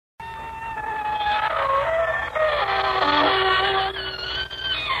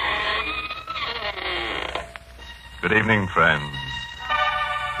Good evening, friends.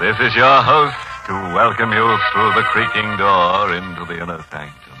 This is your host to welcome you through the creaking door into the inner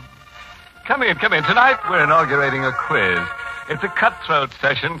sanctum. Come in. Tonight we're inaugurating a quiz. It's a cutthroat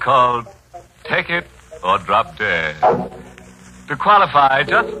session called Take It or Drop Dead. To qualify,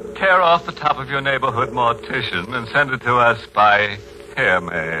 just tear off the top of your neighborhood mortician and send it to us by hair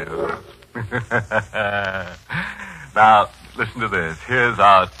mail. Now, listen to this. Here's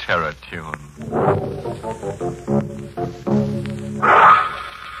our terror tune.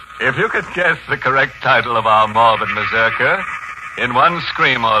 If you could guess the correct title of our morbid mazurka in one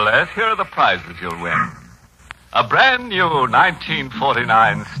scream or less, here are the prizes you'll win. A brand new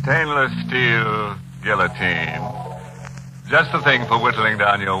 1949 stainless steel guillotine. Just the thing for whittling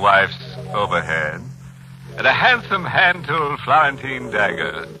down your wife's overhead. And a handsome hand-tooled Florentine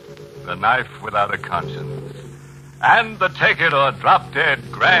dagger. The knife without a conscience. And the Take It or Drop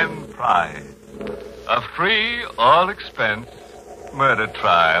Dead grand prize. A free, all-expense murder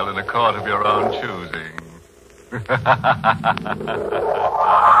trial in a court of your own choosing.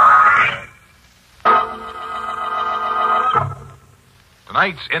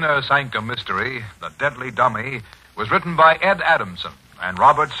 Tonight's Inner Sanctum mystery, The Deadly Dummy, was written by Ed Adamson and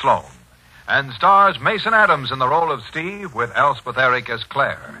Robert Sloan, and stars Mason Adams in the role of Steve with Elspeth Eric as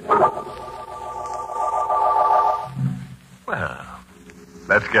Claire. Well,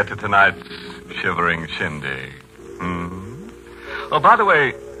 let's get to tonight's shivering shindig. Oh, by the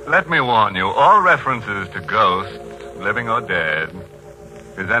way, let me warn you, all references to ghosts, living or dead,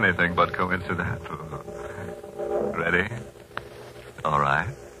 is anything but coincidental. Ready? All right.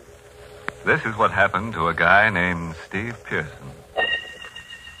 This is what happened to a guy named Steve Pearson.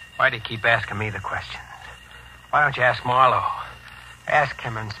 Why do you keep asking me the questions? Why don't you ask Marlowe? Ask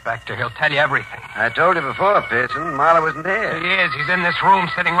him, Inspector. He'll tell you everything. I told you before, Pearson. Marlowe isn't here. He is. He's in this room,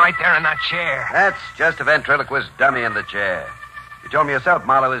 sitting right there in that chair. That's just a ventriloquist dummy in the chair. You told me yourself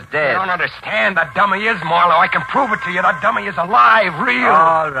Marlowe is dead. You don't understand. That dummy is Marlowe. I can prove it to you. That dummy is alive, real.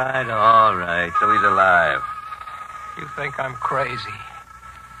 All right. So he's alive. You think I'm crazy?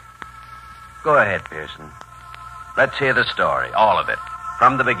 Go ahead, Pearson. Let's hear the story, all of it,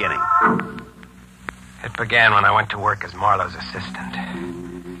 from the beginning. It began when I went to work as Marlowe's assistant.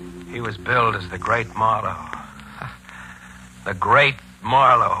 He was billed as the Great Marlowe. The Great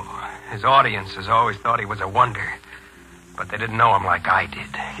Marlowe. His audiences always thought he was a wonder. But they didn't know him like I did.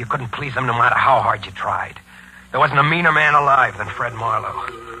 You couldn't please him no matter how hard you tried. There wasn't a meaner man alive than Fred Marlowe.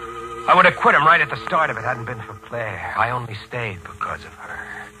 I would have quit him right at the start if it hadn't been for Claire. I only stayed because of her.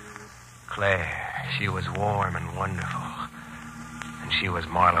 Claire, she was warm and wonderful. And she was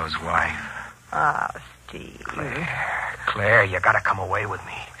Marlowe's wife. Ah, Steve. Claire, you gotta come away with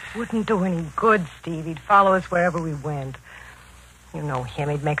me. Wouldn't do any good, Steve. He'd follow us wherever we went. You know him.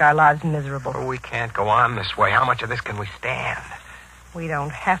 He'd make our lives miserable. Oh, we can't go on this way. How much of this can we stand? We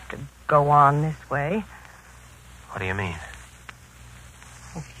don't have to go on this way. What do you mean?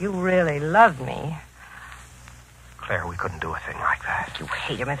 If you really loved me... Claire, we couldn't do a thing like that. You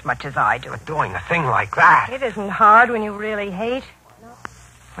hate him as much as I do. But doing a thing like that... It isn't hard when you really hate.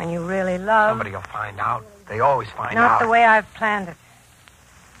 When you really love. Somebody will find out. They always find out. Not the way I've planned it.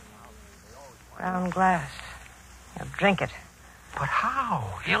 Brown glass. He'll drink it. But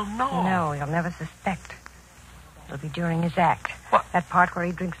how? He'll know. No, he'll never suspect. It'll be during his act. What? That part where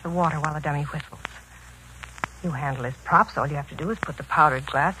he drinks the water while the dummy whistles. You handle his props. All you have to do is put the powdered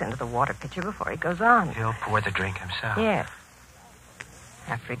glass into the water pitcher before he goes on. He'll pour the drink himself. Yes.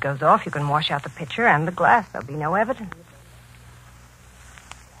 After he goes off, you can wash out the pitcher and the glass. There'll be no evidence.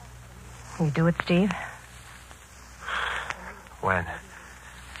 You do it, Steve? When?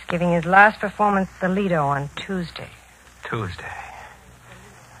 He's giving his last performance at the Lido on Tuesday. Tuesday.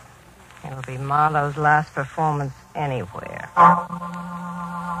 It'll be Marlowe's last performance anywhere.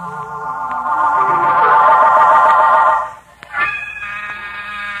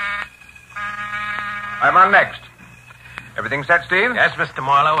 I'm on next. Everything set, Steve? Yes, Mr.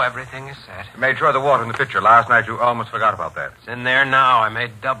 Marlowe, everything is set. You made sure of the water in the pitcher. Last night you almost forgot about that. It's in there now. I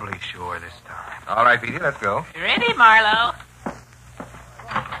made doubly sure this time. All right, Petey, let's go. Ready, Marlowe?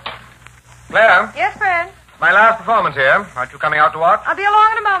 Claire, Yes, Fred? my last performance here. Aren't you coming out to watch? I'll be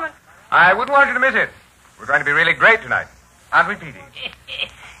along in a moment. I wouldn't want you to miss it. We're going to be really great tonight. Aren't we, Petey?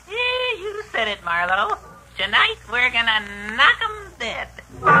 You said it, Marlowe. Tonight we're gonna knock 'em dead.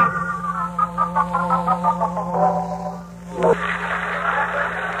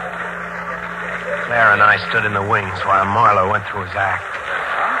 Claire and I stood in the wings while Marlowe went through his act.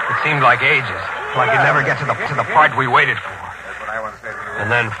 It seemed like ages, like he'd never get to the part we waited for. That's what I want to say to you.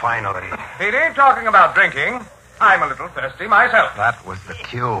 And then finally... Petey, talking about drinking, I'm a little thirsty myself. That was the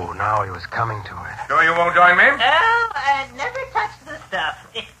cue. Now he was coming to it. Sure you won't join me? Oh, I never touched the stuff.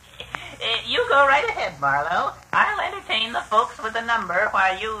 You go right ahead, Marlowe. I'll entertain the folks with a number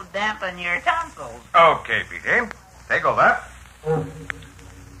while you dampen your tonsils. Okay, Petey. Take over.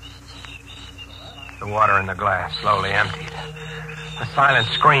 The water in the glass slowly emptied. A silent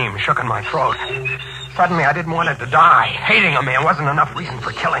scream shook in my throat. Suddenly, I didn't want it to die. Hating a man wasn't enough reason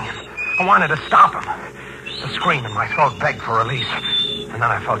for killing him. I wanted to stop him. The scream in my throat begged for release. And then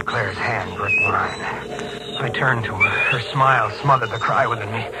I felt Claire's hand grip mine. I turned to her. Her smile smothered the cry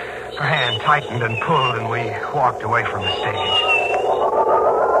within me. Her hand tightened and pulled, and we walked away from the stage.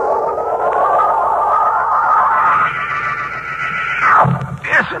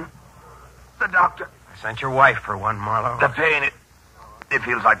 Pearson, the doctor. I sent your wife for one, Marlowe. The pain, it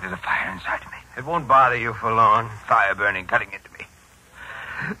feels like there's a fire inside of me. It won't bother you for long. Fire burning, cutting into me.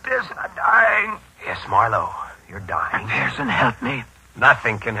 Pearson, I'm dying. Yes, Marlowe, you're dying. Pearson, help me.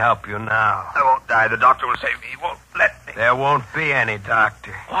 Nothing can help you now. I won't die. The doctor will save me. He won't let me. There won't be any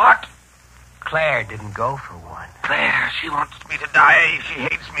doctor. What? Claire didn't go for one. Claire, she wants me to die. She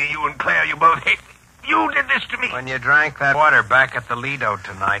hates me. You and Claire, you both hate me. You did this to me. When you drank that water back at the Lido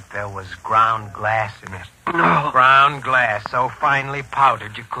tonight, there was ground glass in it. No. Ground glass so finely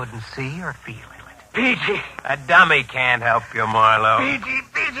powdered you couldn't see or feel it. Peachy. A dummy can't help you, Marlowe.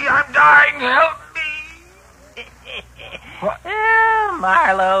 Peachy, I'm dying. Help me. Oh,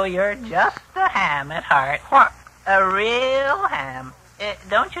 Marlowe, you're just a ham at heart. What? A real ham.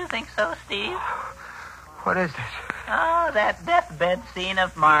 Don't you think so, Steve? What is this? Oh, that deathbed scene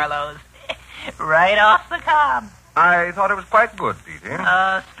of Marlowe's. Right off the cob. I thought it was quite good, Petey.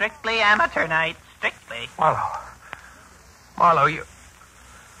 Oh, strictly amateur night. Strictly. Marlowe, you're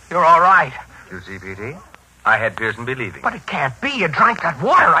all right. You see, Petey, I had Pearson believing. But it can't be. You drank that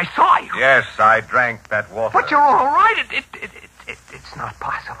water. I saw you. Yes, I drank that water. But you're all right. It's not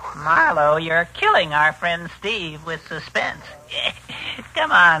possible. Marlowe, you're killing our friend Steve with suspense.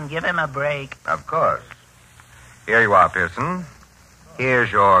 Come on, give him a break. Of course. Here you are, Pearson.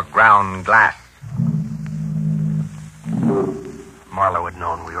 Here's your ground glass. Marlowe had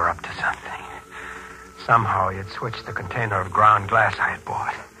known we were up to something. Somehow he had switched the container of ground glass I had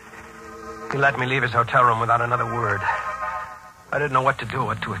bought. He let me leave his hotel room without another word. I didn't know what to do,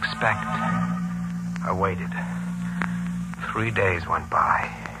 what to expect. I waited. 3 days went by.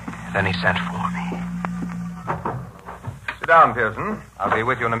 Then he sent for me. Sit down, Pearson. I'll be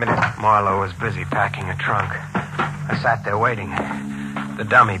with you in a minute. Marlowe was busy packing a trunk. I sat there waiting. The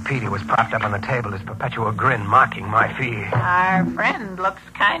dummy, Petey, was propped up on the table, his perpetual grin mocking my fear. Our friend looks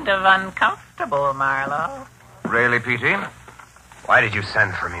kind of uncomfortable, Marlowe. Really, Petey? Why did you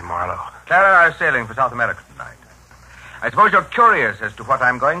send for me, Marlowe? Clara and I are sailing for South America tonight. I suppose you're curious as to what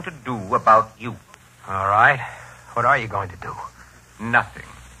I'm going to do about you. All right. What are you going to do? Nothing.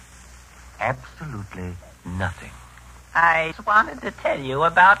 Absolutely nothing. I just wanted to tell you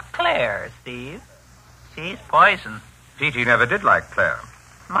about Claire, Steve. She's poison. Petey never did like Claire.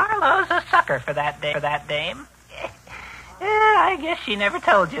 Marlowe's a sucker for that dame. I guess she never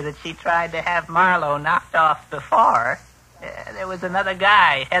told you that she tried to have Marlowe knocked off before. There was another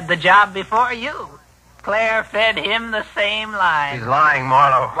guy had the job before you. Claire fed him the same line. He's lying,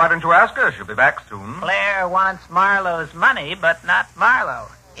 Marlowe. Why don't you ask her? She'll be back soon. Claire wants Marlowe's money, but not Marlowe.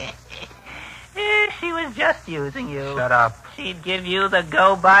 She was just using you. Shut up. She'd give you the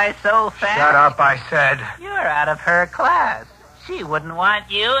go-by so fast. Shut up, I said. You're out of her class. She wouldn't want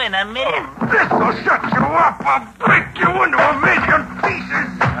you in a minute. This will shut you up. I'll break you into a million pieces.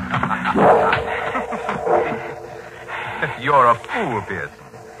 You're a fool, Pearson.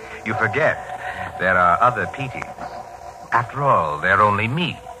 You forget there are other Peteys. After all, they're only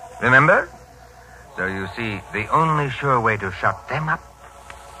me. Remember? So you see, the only sure way to shut them up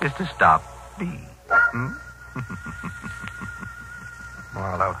is to stop me.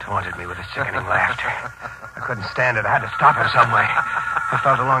 Marlowe taunted me with a sickening laughter. I couldn't stand it. I had to stop him some way. I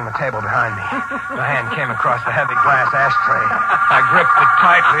felt along the table behind me. My hand came across the heavy glass ashtray. I gripped it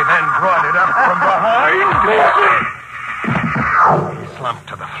tightly, then brought it up from behind. He slumped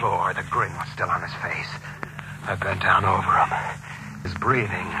to the floor. The grin was still on his face. I bent down over him. His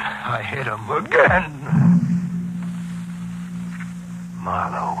breathing. I hit him again.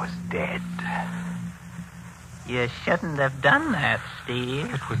 Marlowe was dead. You shouldn't have done that,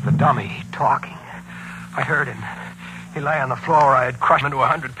 Steve. It was the dummy talking. I heard him. He lay on the floor. I had crushed him into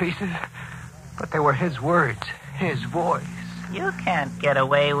 100 pieces. But they were his words, his voice. You can't get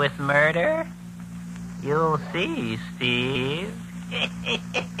away with murder. You'll see, Steve.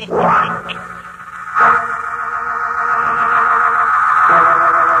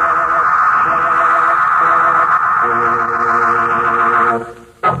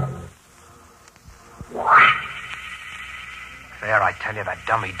 Claire, I tell you, that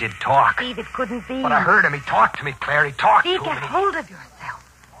dummy did talk. Steve, it couldn't be. But I heard him. He talked to me, Claire. He talked Steve, to get me. hold of yourself.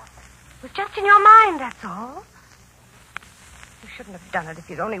 It was just in your mind, that's all. You shouldn't have done it. If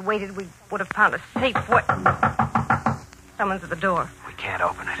you'd only waited, we would have found a safe way. Someone's at the door. We can't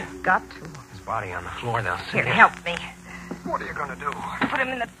open it. You've got to. His body on the floor, they'll see Here, it. help me. What are you going to do? Put him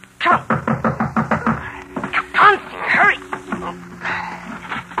in the trunk. Come on, Steve, hurry. All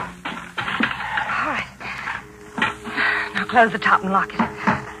right. Now close the top and lock it.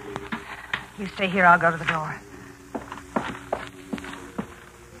 You stay here, I'll go to the door.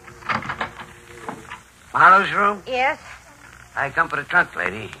 Marlowe's room? Yes? I come for the trunk,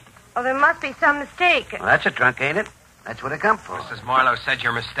 lady. Oh, there must be some mistake. Well, that's a trunk, ain't it? That's what I come for. Mrs. Marlowe said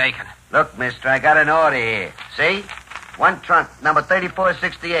you're mistaken. Look, mister, I got an order here. See? One trunk, number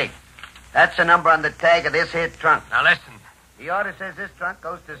 3468. That's the number on the tag of this here trunk. Now, listen. The order says this trunk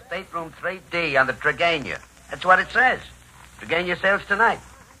goes to stateroom 3D on the Tregania. That's what it says. Tregania sails tonight.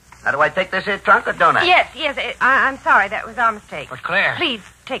 Now, do I take this here trunk or don't I? Yes. I'm sorry. That was our mistake. But, Claire... Please,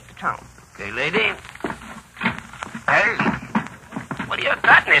 take the trunk. Okay, lady. Hey, what do you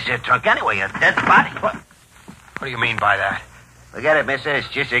got in this here trunk anyway? A dead body? What? What do you mean by that? Forget it, mister. It's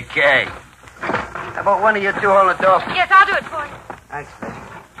just a keg. How about one of you two hold the door? Yes, I'll do it for you. Thanks, lady.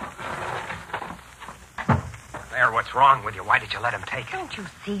 Claire, what's wrong with you? Why did you let him take it? Don't you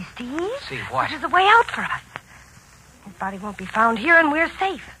see, Steve? See what? This is a way out for us. His body won't be found here, and we're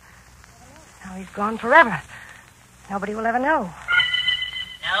safe. Now he's gone forever. Nobody will ever know.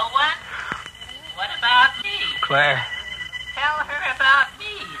 No one? What about me? Claire, Tell her about me,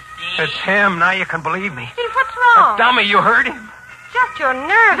 Steve. it's him. Now you can believe me. Steve, what's wrong? Dummy, you heard him? Just your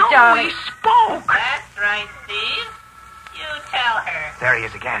nerves, No, darling. he spoke. That's right, Steve. You tell her. There he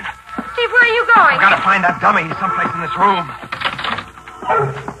is again. Steve, where are you going? I've got to find that dummy. He's someplace in this room.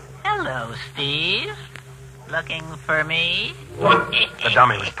 Hello, Steve. Looking for me? The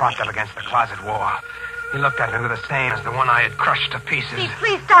dummy was propped up against the closet wall. He looked at me with the same as the one I had crushed to pieces. Steve,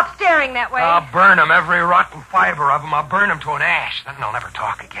 please stop staring that way. I'll burn him, every rotten fiber of him. I'll burn him to an ash. Then they'll never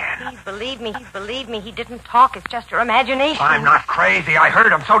talk again. Steve, believe me, he didn't talk. It's just your imagination. I'm not crazy. I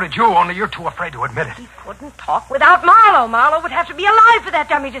heard him. So did you, only you're too afraid to admit it. He couldn't talk without Marlowe. Marlowe would have to be alive for that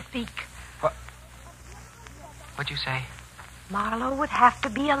dummy to speak. What'd you say? Marlowe would have to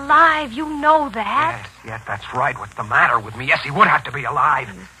be alive. You know that. Yes, that's right. What's the matter with me? Yes, he would have to be alive.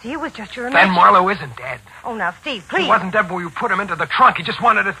 You see, it was just your Then imagination. Marlowe isn't dead. Oh, now, Steve, please. He wasn't dead when you put him into the trunk. He just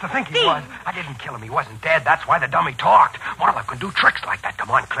wanted us to think he Steve. was. I didn't kill him. He wasn't dead. That's why the dummy talked. Marlowe can do tricks like that.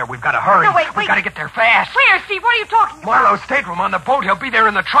 Come on, Claire. We've got to hurry. No, wait. We've got to get there fast. Where, Steve? What are you talking about? Marlowe's stateroom on the boat. He'll be there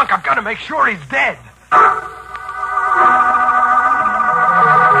in the trunk. I've got to make sure he's dead.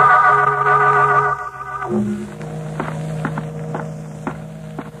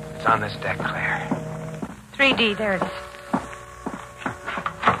 It's on this deck, Claire. 3D, there it is.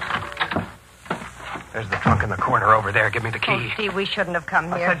 There's the trunk in the corner over there. Give me the key. Oh, Steve, we shouldn't have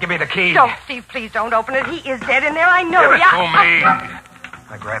come I here. said give me the key. Don't, Steve, please don't open it. He is dead in there. I know. Give it Yeah. to me.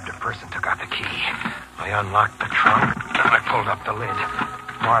 I grabbed a purse and took out the key. I unlocked the trunk. I pulled up the lid.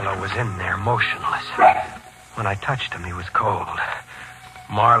 Marlowe was in there, motionless. When I touched him, he was cold.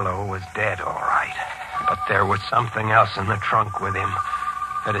 Marlowe was dead, all right. But there was something else in the trunk with him,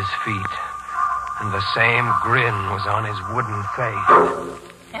 at his feet. And the same grin was on his wooden face.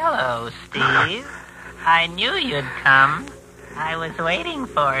 Hello, Steve. I knew you'd come. I was waiting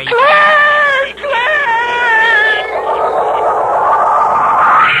for you.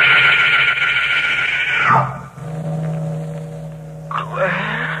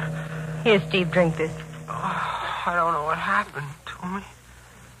 Here, Steve, drink this. Oh, I don't know what happened to me.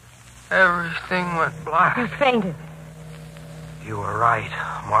 Everything went black. You fainted. You were right.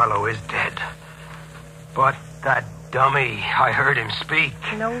 Marlowe is dead. But that dummy, I heard him speak.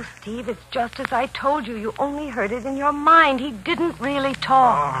 No, Steve, it's just as I told you. You only heard it in your mind. He didn't really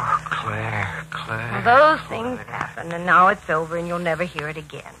talk. Oh, Claire. Well, those things happen, and now it's over, and you'll never hear it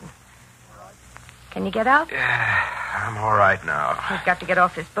again. Can you get out? Yeah, I'm all right now. We've got to get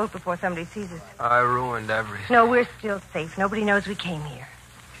off this boat before somebody sees us. I ruined everything. No, we're still safe. Nobody knows we came here.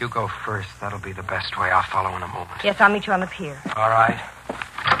 You go first. That'll be the best way. I'll follow in a moment. Yes, I'll meet you on the pier. All right.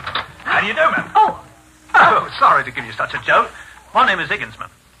 How do you do, ma'am? Oh! Oh, sorry to give you such a jolt. My name is Higginsman.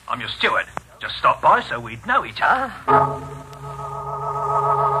 I'm your steward. Just stopped by so we'd know each other.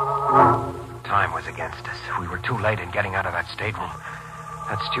 Time was against us. We were too late in getting out of that stateroom.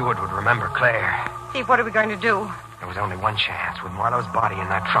 That steward would remember Claire. Steve, what are we going to do? There was only one chance. With Marlowe's body in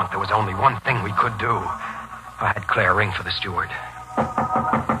that trunk, there was only one thing we could do. I had Claire ring for the steward.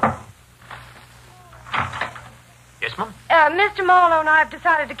 Yes, ma'am? Mr. Marlowe and I have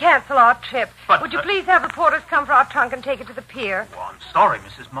decided to cancel our trip. But, Would you please have reporters come for our trunk and take it to the pier? Oh, I'm sorry,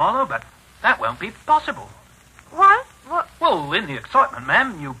 Mrs. Marlowe, but that won't be possible. What? What? Well, in the excitement,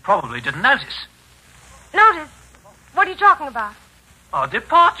 ma'am, you probably didn't notice. Notice? What are you talking about? Our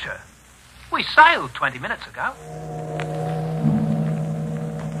departure. We sailed 20 minutes ago.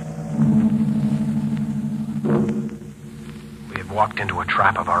 We had walked into a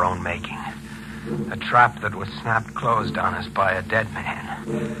trap of our own making. A trap that was snapped closed on us by a dead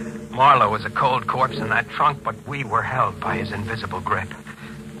man. Marlowe was a cold corpse in that trunk, but we were held by his invisible grip.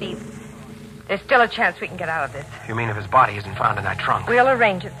 Steve, there's still a chance we can get out of this. You mean if his body isn't found in that trunk? We'll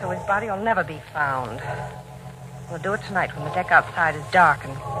arrange it so his body will never be found. We'll do it tonight when the deck outside is dark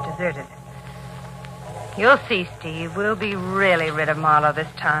and deserted. You'll see, Steve. We'll be really rid of Marlowe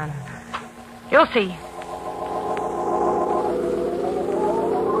this time. You'll see.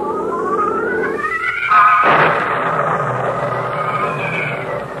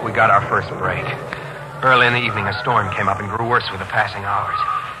 We got our first break. Early in the evening, a storm came up and grew worse with the passing hours.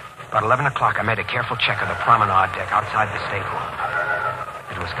 About 11 o'clock, I made a careful check of the promenade deck outside the stateroom.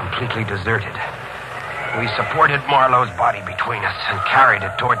 It was completely deserted. We supported Marlowe's body between us and carried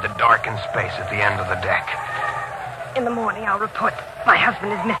it toward the darkened space at the end of the deck. In the morning, I'll report my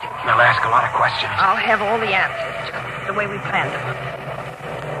husband is missing. They'll ask a lot of questions. I'll have all the answers, just the way we planned them.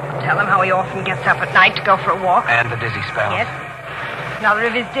 I'll tell him how he often gets up at night to go for a walk. And the dizzy spell. Yes. Another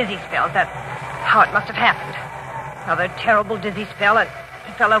of his dizzy spells. That's how it must have happened. Another terrible dizzy spell, and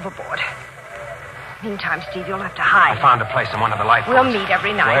he fell overboard. Meantime, Steve, you'll have to hide. I found a place in one of the lifeboats. We'll meet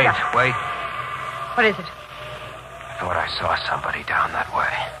every night. Wait. What is it? I thought I saw somebody down that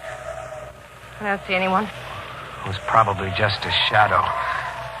way. I don't see anyone. It was probably just a shadow.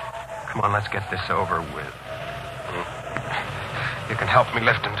 Come on, let's get this over with. You can help me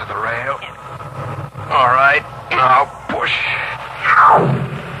lift him to the rail. All right. Now push.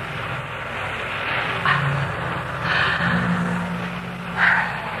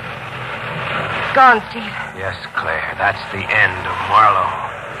 Gone, Steve. Yes, Claire, that's the end of Marlowe.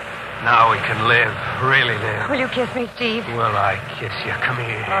 Now we can live, really live. Will you kiss me, Steve? Will I kiss you? Come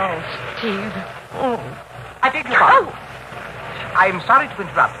here. Oh, Steve. Oh. I beg your pardon. I'm sorry to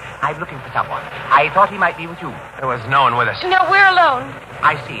interrupt. I'm looking for someone. I thought he might be with you. There was no one with us. No, we're alone.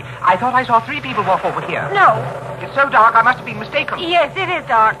 I see. I thought I saw 3 people walk over here. No. It's so dark, I must have been mistaken. Yes, it is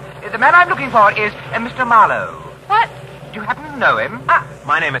dark. The man I'm looking for is Mr. Marlowe. What? Do you happen to know him?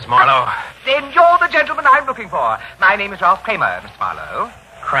 My name is Marlowe. Then you're the gentleman I'm looking for. My name is Ralph Kramer, Mr. Marlowe.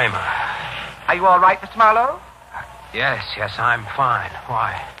 Kramer. Are you all right, Mr. Marlowe? Yes, I'm fine.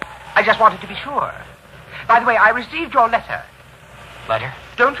 Why? I just wanted to be sure. By the way, I received your letter. Letter?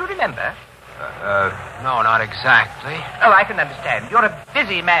 Don't you remember? No, not exactly. Oh, I can understand. You're a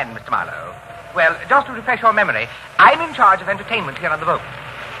busy man, Mr. Marlowe. Well, just to refresh your memory, I'm in charge of entertainment here on the boat.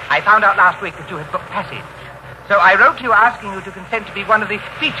 I found out last week that you had booked passage. So I wrote to you asking you to consent to be one of the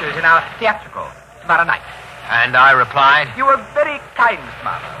features in our theatrical tomorrow night. And I replied? You were very kind, Mr.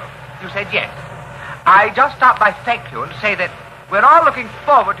 Marlowe. You said yes. I just stopped by to thank you and to say that we're all looking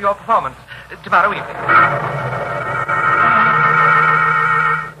forward to your performance tomorrow evening.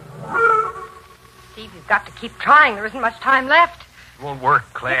 Steve, you've got to keep trying. There isn't much time left. It won't work,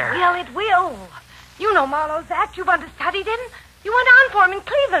 Claire. It will. You know Marlowe's act. You've understudied him. You went on for him in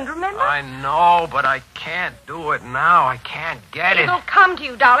Cleveland, remember? I know, but I can't do it now. I can't get it. It'll come to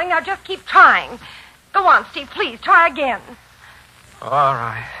you, darling. Now just keep trying. Go on, Steve, please. Try again. All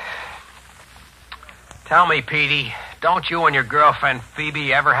right. Tell me, Petey, don't you and your girlfriend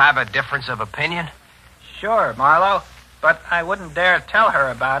Phoebe ever have a difference of opinion? Sure, Marlowe. But I wouldn't dare tell her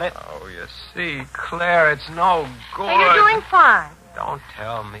about it. Oh, you see, Claire, it's no good. Hey, you're doing fine. Don't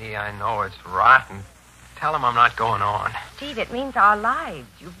tell me. I know it's rotten. Tell him I'm not going on. Steve, it means our lives.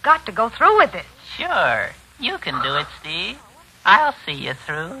 You've got to go through with it. Sure. You can do it, Steve. I'll see you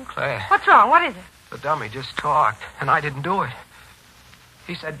through. Claire, What's wrong? What is it? the dummy just talked, and I didn't do it.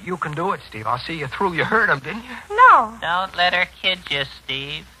 He said, you can do it, Steve. I'll see you through. You heard him, didn't you? No. Don't let her kid you,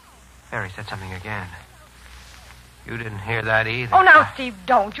 Steve. There, he said something again. You didn't hear that either. Oh, now, Steve,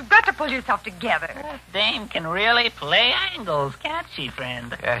 don't. You've got to pull yourself together. This dame can really play angles, can't she,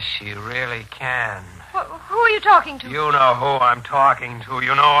 friend? Yes, she really can. Who are you talking to? You know who I'm talking to.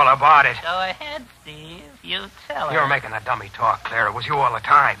 You know all about it. Go ahead, Steve. You tell her. You're making that dummy talk, Claire. It was you all the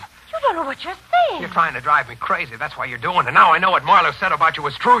time. You don't know what you're saying. You're trying to drive me crazy. That's why you're doing it. Now I know what Marlowe said about you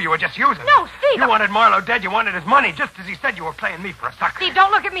was true. You were just using No, it. Steve. You wanted Marlowe dead. You wanted his money, just as he said you were playing me for a sucker. Steve,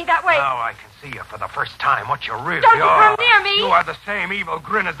 don't look at me that way. Now I can see you for the first time, what you really Don't you are. come near me. You are the same evil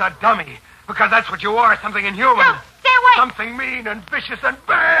grin as that dummy. Because that's what you are, something inhuman. No, stay away. Something mean and vicious and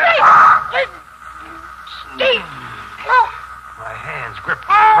bad. Steve! Steve! No.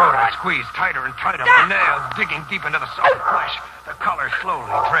 throat, I squeezed tighter and tighter, my nails digging deep into the soft flesh. The color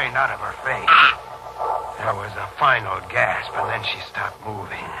slowly drained out of her face. There was a final gasp, and then she stopped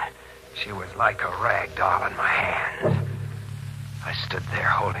moving. She was like a rag doll in my hands. I stood there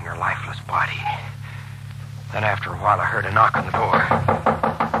holding her lifeless body. Then after a while, I heard a knock on the door.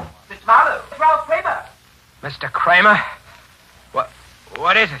 Mr. Marlowe, it's Ralph Kramer. Mr. Kramer?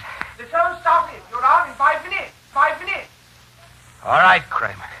 What is it? The show started. You're on in 5 minutes. 5 minutes. All right,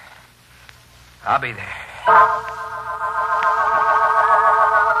 Kramer. I'll be there.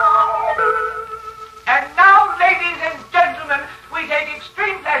 And now, ladies and gentlemen, we take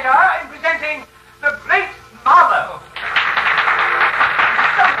extreme pleasure in presenting the great Marlowe.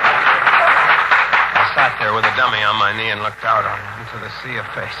 I sat there with a dummy on my knee and looked out into the sea of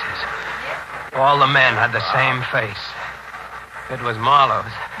faces. All the men had the same face. It was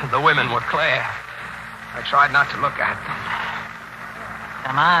Marlowe's. The women were Claire. I tried not to look at them.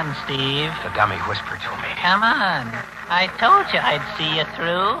 Come on, Steve. The dummy whispered to me. Come on. I told you I'd see you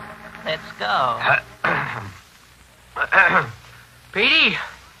through. Let's go. Petey,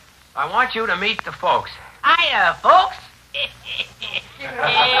 I want you to meet the folks. Hiya, folks.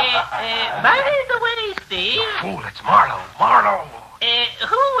 By the way, Steve. Fool, it's Marlowe. Marlowe.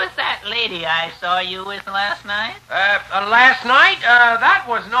 Who was that lady I saw you with last night? Last night? That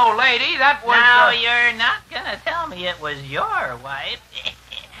was no lady. That was... Now, you're not going to tell me it was your wife.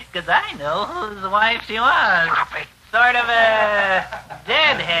 Because I know whose wife she was. Stop it. Sort of a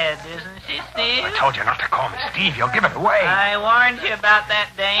deadhead, isn't she, Steve? I told you not to call me Steve. You'll give it away. I warned you about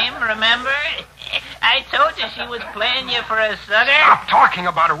that dame, remember? I told you she was playing you for a sucker. Stop talking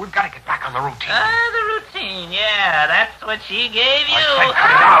about her. We've got to get back on the routine. The routine, yeah. That's what she gave you. I say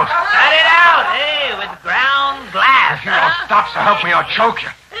cut it out. Cut it out, hey, with ground glass. If you don't stop, so help me, I'll choke you.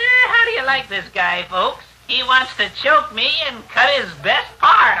 How do you like this guy, folks? He wants to choke me and cut his best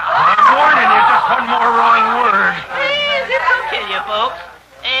part off. I'm warning you, just one more wrong word. This will kill you, folks.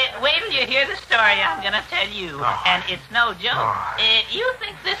 Wait till you hear the story I'm going to tell you. Oh. And it's no joke. You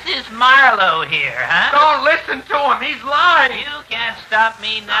think this is Marlowe here, huh? Don't listen to him. He's lying. You can't stop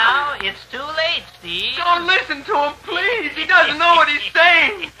me now. It's too late, Steve. Don't listen to him, please. He doesn't know what he's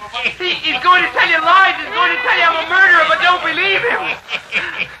saying. He's going to tell you lies. He's going to tell you I'm a murderer, but don't believe him.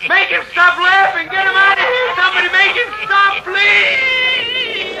 Make him stop laughing. Get him out of here. Somebody make him stop, please.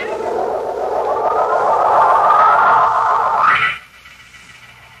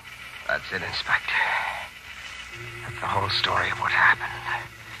 That's it, Inspector. That's the whole story of what happened.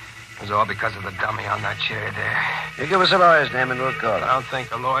 It was all because of the dummy on that chair there. You give us a lawyer's name and we'll call I him. don't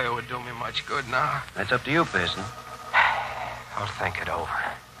think a lawyer would do me much good now. That's up to you, Pearson. I'll think it over.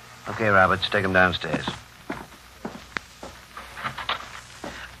 Okay, Roberts, take him downstairs.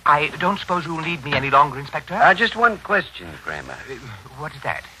 I don't suppose you'll need me any longer, Inspector? Just one question, Kramer. What is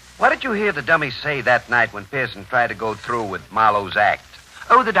that? What did you hear the dummy say that night when Pearson tried to go through with Marlowe's act?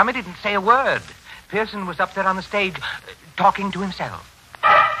 Oh, the dummy didn't say a word. Pearson was up there on the stage, talking to himself.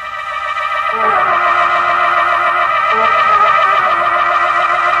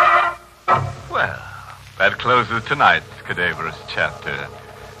 Well, that closes tonight's cadaverous chapter.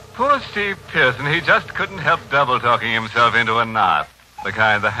 Poor Steve Pearson, he just couldn't help double-talking himself into a knot, the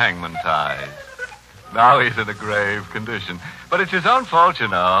kind the hangman ties. Now he's in a grave condition. But it's his own fault, you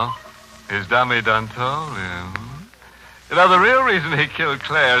know. His dummy done told him. You know, the real reason he killed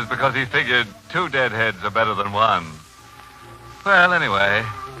Claire is because he figured 2 dead heads are better than 1. Well, anyway,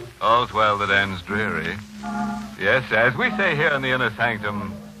 all's well that ends dreary. Yes, as we say here in the inner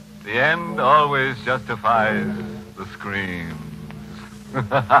sanctum, the end always justifies the screams.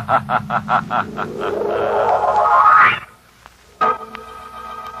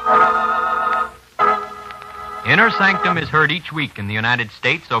 Inner Sanctum is heard each week in the United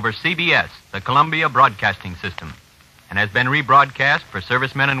States over CBS, the Columbia Broadcasting System, and has been rebroadcast for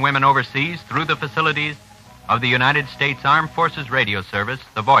servicemen and women overseas through the facilities of the United States Armed Forces Radio Service,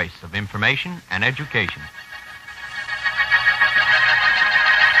 the voice of information and education.